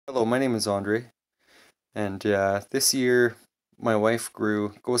Hello, my name is Andre, and this year my wife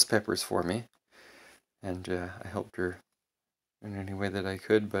grew ghost peppers for me, and I helped her in any way that I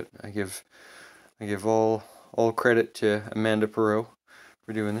could. But I give all credit to Amanda Perot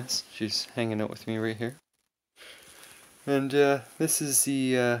for doing this. She's hanging out with me right here, and this is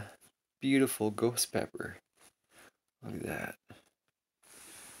the beautiful ghost pepper. Look at that.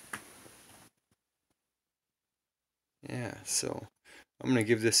 Yeah, so I'm gonna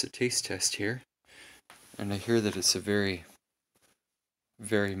give this a taste test here, and I hear that it's a very,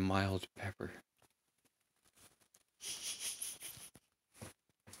 very mild pepper.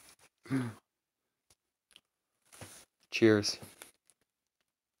 Cheers.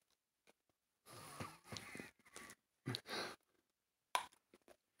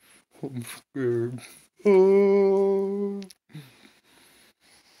 I'm scared. Oh.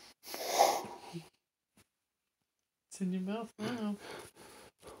 It's in your mouth now.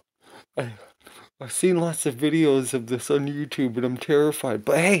 I've seen lots of videos of this on YouTube and I'm terrified.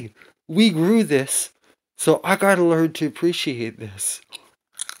 But hey, we grew this, so I gotta learn to appreciate this.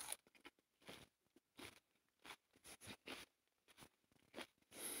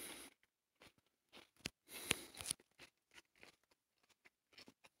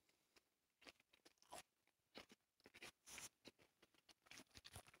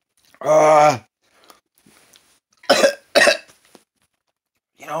 Ah,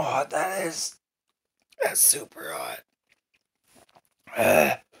 you know how hot that is? That's super hot.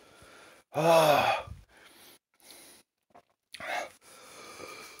 Ah.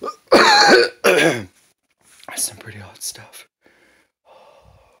 That's some pretty hot stuff.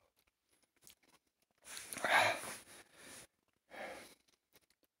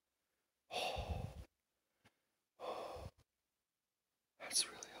 That's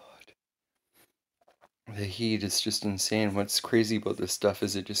really hot. The heat is just insane. What's crazy about this stuff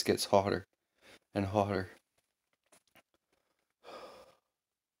is it just gets hotter and hotter.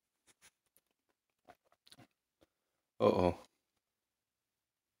 Uh-oh.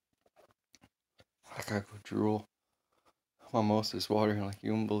 I gotta go drool. My mouth is watering like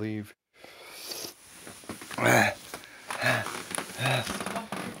you won't believe.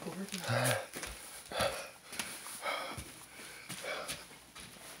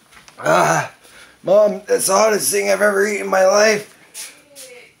 Mom, that's the hottest thing I've ever eaten in my life.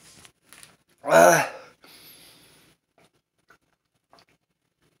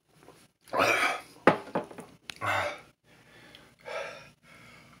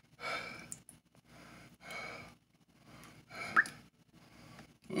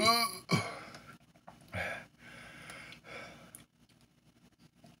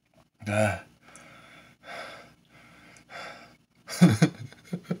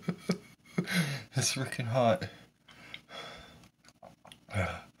 It's freaking hot.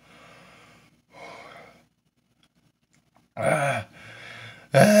 I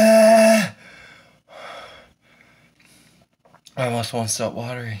almost won't stop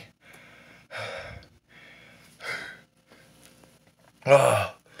watering.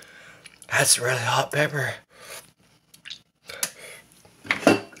 Oh, that's really hot pepper.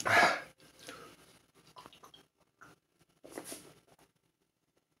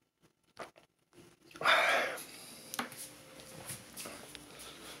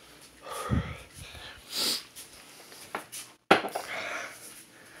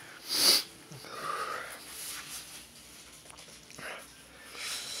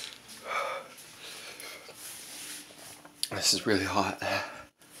 This is really hot.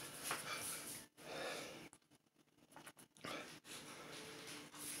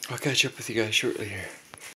 I'll catch up with you guys shortly here.